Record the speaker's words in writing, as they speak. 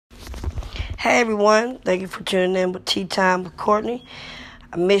Hey everyone, thank you for tuning in with Tea Time with Courtney.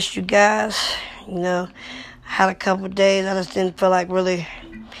 I missed you guys. I had a couple of days. I just didn't feel like really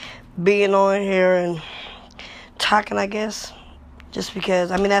being on here and talking, I guess. Just because,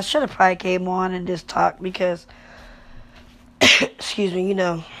 I should have probably came on and just talked because, excuse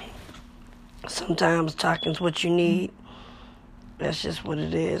me, sometimes talking's what you need. That's just what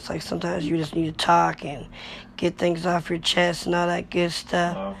it is. Like sometimes you just need to talk and get things off your chest and all that good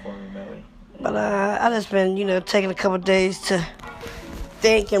stuff. But I just been, taking a couple of days to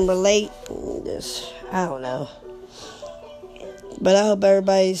think and relate. I don't know. But I hope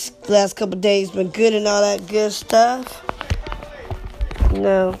everybody's last couple of days been good and all that good stuff.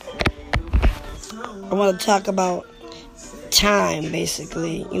 I want to talk about time,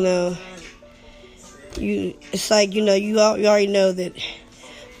 basically. It's like, you already know that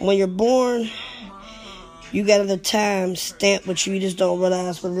when you're born, you got the time stamped with you. You just don't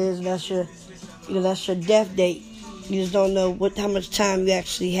realize what it is. That's your death date. You just don't know how much time you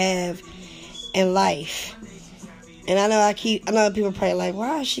actually have in life. And I know people are probably like,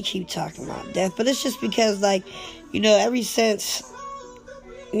 why does she keep talking about death? But it's just because, ever since,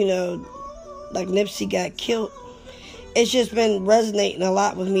 Nipsey got killed, it's just been resonating a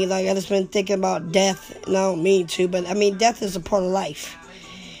lot with me. Like, I just been thinking about death, and I don't mean to, but death is a part of life.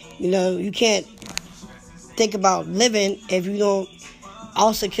 You can't think about living if you don't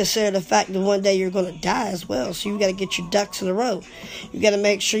also consider the fact that one day you're going to die as well. So you got to get your ducks in a row. You got to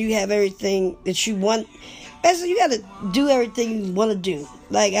make sure you have everything that you want. Basically, you got to do everything you want to do.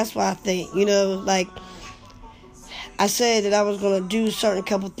 Like, that's what I think. I said that I was going to do certain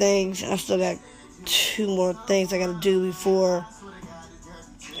couple things. I still got 2 more things I got to do before,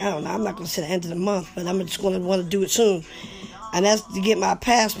 I don't know, I'm not going to say the end of the month, but I'm just going to want to do it soon. And that's to get my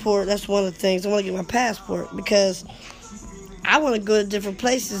passport. That's one of the things. I want to get my passport because I want to go to different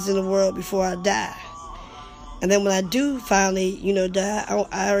places in the world before I die. And then when I do finally, die,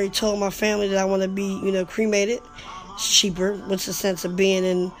 I already told my family that I want to be, cremated. It's cheaper. What's the sense of being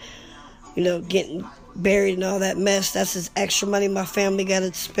in, getting buried and all that mess? That's just extra money my family got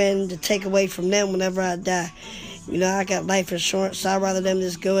to spend to take away from them whenever I die. I got life insurance, so I'd rather them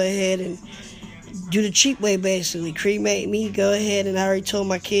just go ahead and do the cheap way, basically. Cremate me, go ahead, and I already told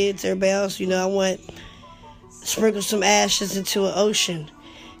my kids, everybody else, I want sprinkle some ashes into an ocean,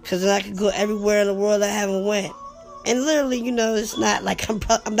 because then I could go everywhere in the world I haven't went. And literally, it's not like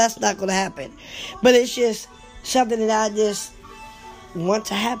that's not going to happen. But it's just something that I just want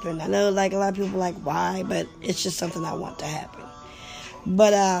to happen. I know, a lot of people are like, why? But it's just something I want to happen.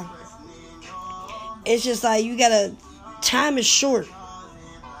 But it's just like time is short.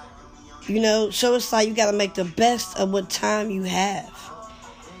 So it's like you got to make the best of what time you have.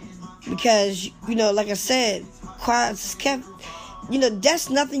 Because, like I said, that's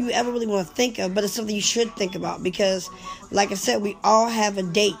nothing you ever really want to think of, but it's something you should think about. Because, like I said, we all have a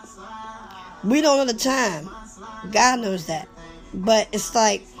date. We don't know the time. God knows that. But it's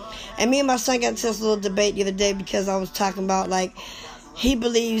like, and me and my son got into this little debate the other day because I was talking about, he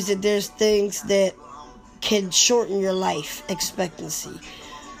believes that there's things that can shorten your life expectancy.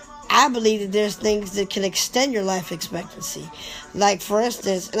 I believe that there's things that can extend your life expectancy. Like, for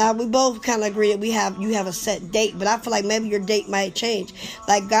instance, and we both kind of agree that you have a set date, but I feel like maybe your date might change.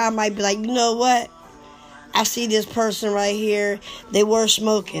 Like, God might be like, you know what? I see this person right here. They were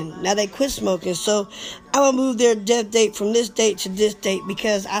smoking. Now they quit smoking. So I'm going to move their death date from this date to this date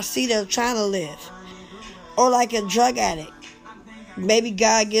because I see they're trying to live. Or like a drug addict. Maybe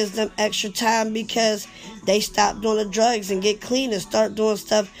God gives them extra time because they stop doing the drugs and get clean and start doing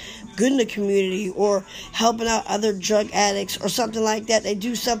stuff good in the community or helping out other drug addicts or something like that. They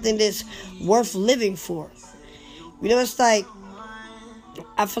do something that's worth living for. It's like,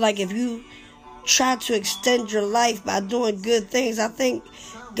 I feel like if you try to extend your life by doing good things, I think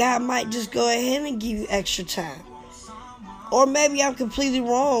God might just go ahead and give you extra time. Or maybe I'm completely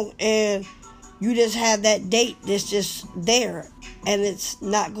wrong and you just have that date that's just there and it's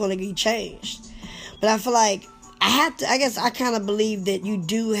not going to be changed. But I feel like I guess I kind of believe that you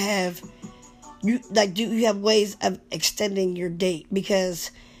do have ways of extending your date.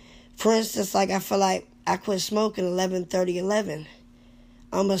 Because, for instance, I feel like I quit smoking 11/30/11,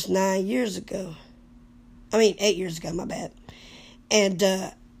 almost 9 years ago. 8 years ago, my bad. And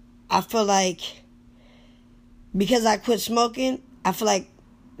I feel like because I quit smoking, I feel like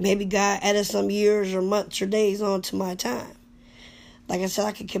maybe God added some years or months or days onto my time. Like I said,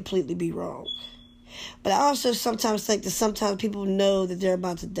 I could completely be wrong. But I also sometimes think that sometimes people know that they're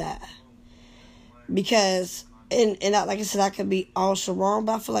about to die. Because, like I said, I could be also wrong,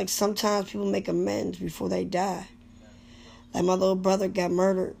 but I feel like sometimes people make amends before they die. Like my little brother got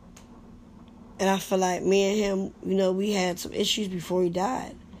murdered And I feel like me and him, we had some issues before he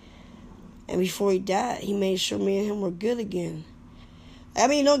died. And before he died, he made sure me and him were good again. I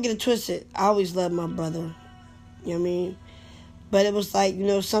mean, don't get it twisted. I always loved my brother. You know what I mean? But it was like,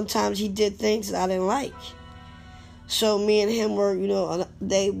 sometimes he did things that I didn't like. So me and him were, we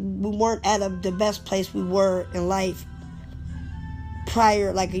weren't at the best place we were in life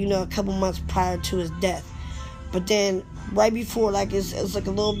prior, like, a couple months prior to his death. But then right before, like, it was like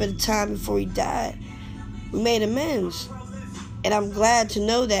a little bit of time before he died, we made amends. And I'm glad to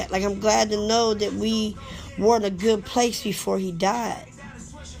know that. Like, I'm glad to know that we were in a good place before he died.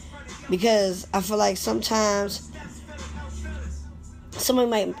 Because I feel like sometimes somebody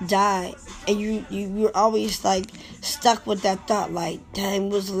might die and you're always like stuck with that thought, like, dang,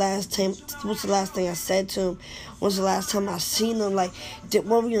 what's the last thing I said to him? When's the last time I seen him? Like,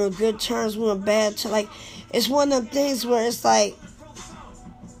 were we on good terms? We were on bad terms? Like, it's one of them things where it's like,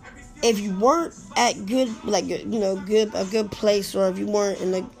 if you weren't at good, like, a good place, or if you weren't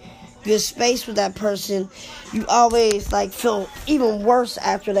in a good space with that person, you always like feel even worse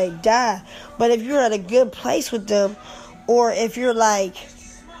after they die. But if you're at a good place with them, or if you're like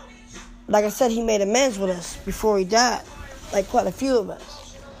I said, he made amends with us before he died, like quite a few of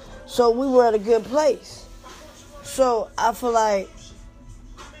us. So we were at a good place. So I feel like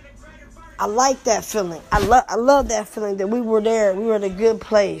I like that feeling. I love that feeling that we were there. We were in a good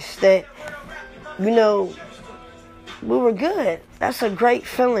place. That, we were good. That's a great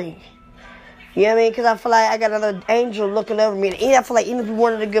feeling. You know what I mean? Because I feel like I got another angel looking over me. And I feel like even if we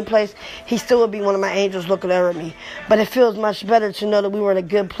weren't in a good place, he still would be one of my angels looking over me. But it feels much better to know that we were in a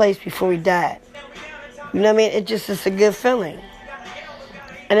good place before we died. You know what I mean? It's a good feeling.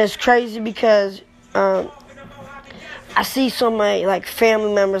 And it's crazy because I see so many, like,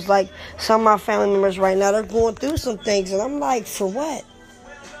 family members, like some of my family members right now, they're going through some things. And I'm like, for what?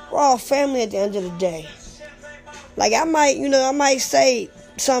 We're all family at the end of the day. Like, I might say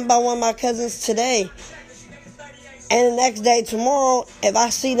something about one of my cousins today, and the next day, tomorrow, if I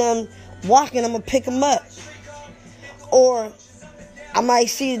see them walking, I'm going to pick them up. Or I might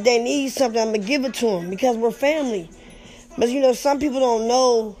see that they need something, I'm going to give it to them, because we're family. But, some people don't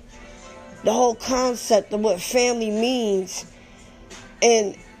know the whole concept of what family means,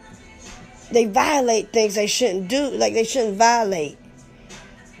 and they violate things they shouldn't do, like they shouldn't violate.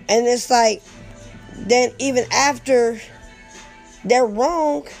 And it's like, then even after they're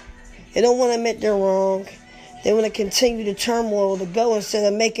wrong, they don't want to admit they're wrong. They want to continue the turmoil to go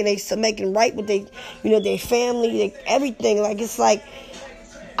instead of making right with their family, everything. Like, it's like,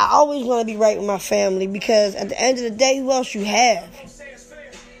 I always want to be right with my family, because at the end of the day, who else you have?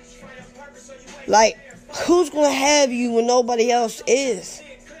 Like, who's going to have you when nobody else is?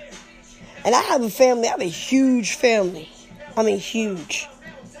 And I have a family. I have a huge family. I mean, huge.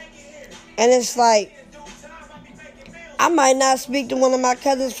 And it's like, I might not speak to one of my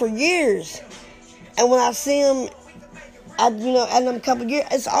cousins for years. And when I see him, at them couple years,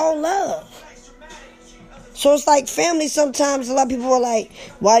 it's all love. So it's like family. Sometimes a lot of people are like,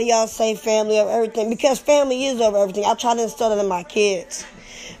 why do y'all say family over everything? Because family is over everything. I try to instill it in my kids.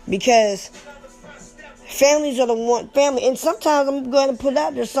 Because families are family. And sometimes, I'm going to put it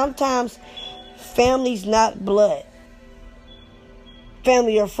out there, sometimes family's not blood.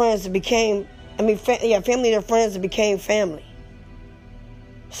 Family or friends that became, family or friends that became family.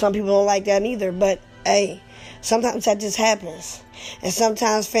 Some people don't like that either, but hey, sometimes that just happens. And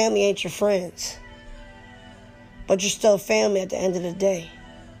sometimes family ain't your friends, but you're still family at the end of the day.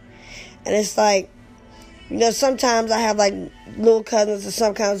 And it's like, sometimes I have like little cousins, and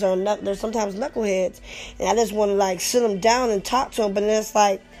sometimes they're sometimes knuckleheads, and I just want to like sit them down and talk to them. But then it's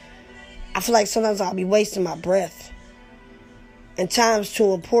like, I feel like sometimes I'll be wasting my breath. And time's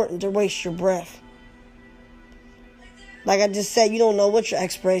too important to waste your breath. Like I just said, you don't know what your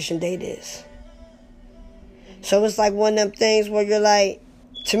expiration date is. So it's like one of them things where you're like,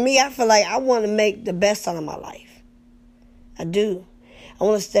 to me, I feel like I want to make the best out of my life. I do. I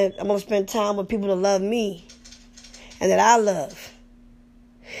want to spend time with people that love me and that I love.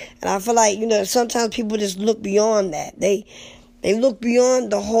 And I feel like, sometimes people just look beyond that. They look beyond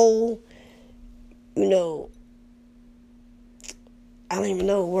the whole, I don't even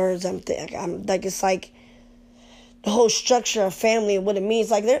know the words I'm like, it's like the whole structure of family and what it means.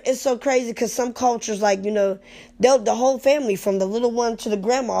 Like, it's so crazy because some cultures, like, the whole family, from the little one to the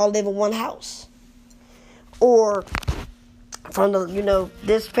grandma, all live in one house. Or from the,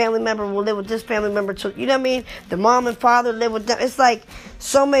 this family member will live with this family member to, you know what I mean? The mom and father live with them. It's like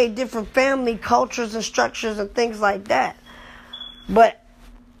so many different family cultures and structures and things like that. But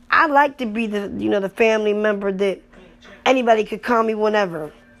I like to be the family member that anybody could call me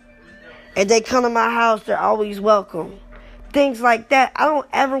whenever. If they come to my house, they're always welcome. Things like that. I don't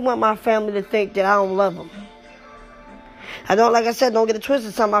ever want my family to think that I don't love them. I don't, like I said, don't get it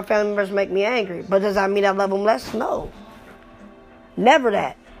twisted. Some of my family members make me angry. But does that mean I love them less? No. Never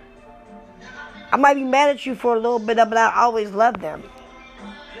that. I might be mad at you for a little bit, but I always love them.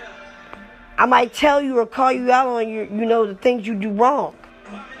 I might tell you or call you out on the things you do wrong.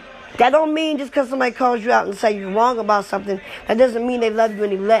 That don't mean just because somebody calls you out and say you're wrong about something, that doesn't mean they love you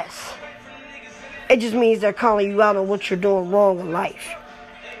any less. It just means they're calling you out on what you're doing wrong in life.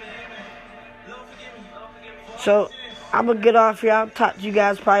 So, I'm going to get off here. I'll talk to you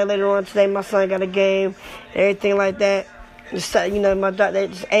guys probably later on today. My son got a game, everything like that. It's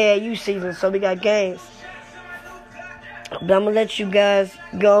AAU season, so we got games. But I'm going to let you guys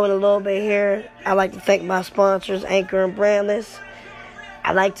go in a little bit here. I'd like to thank my sponsors, Anchor and Brandless.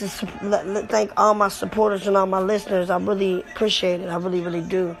 I'd like to thank all my supporters and all my listeners. I really appreciate it. I really, really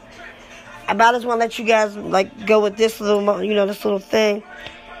do. I just want to let you guys go with this little thing.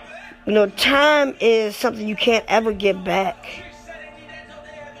 Time is something you can't ever get back.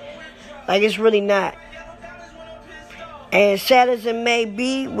 It's really not. And as sad as it may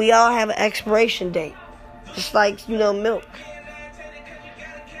be, we all have an expiration date. Just like, milk.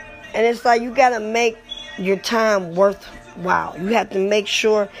 And it's like you got to make your time worthwhile. You have to make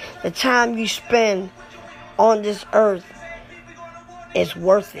sure the time you spend on this earth is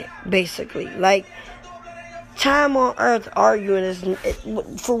worth it, basically. Time on earth arguing is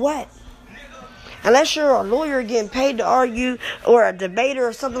for what? Unless you're a lawyer getting paid to argue or a debater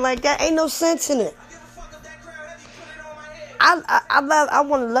or something like that, ain't no sense in it. I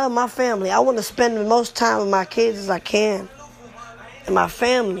want to love my family. I want to spend the most time with my kids as I can. And my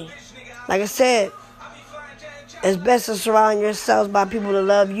family. Like I said, it's best to surround yourselves by people that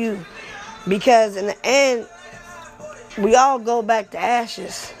love you. Because in the end, we all go back to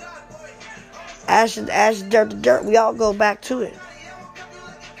ashes. Ashes, dirt to dirt. We all go back to it.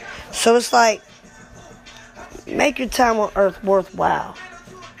 So it's make your time on earth worthwhile.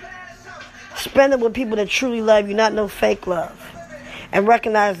 Spend it with people that truly love you, not no fake love. And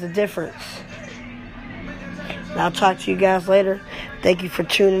recognize the difference. And I'll talk to you guys later. Thank you for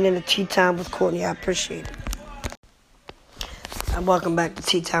tuning in to Tea Time with Courtney. I appreciate it. And welcome back to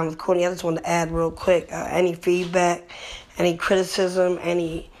Tea Time with Courtney. I just want to add real quick, any feedback, any criticism,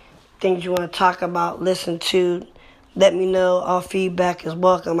 any things you want to talk about, listen to, let me know. All feedback is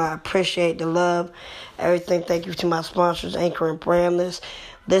welcome. I appreciate the love, everything. Thank you to my sponsors, Anchor and Brandless.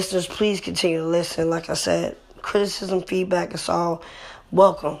 Listeners, please continue to listen. Like I said, criticism, feedback is all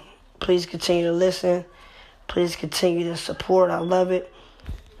welcome. Please continue to listen. Please continue to support. I love it.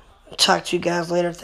 Talk to you guys later.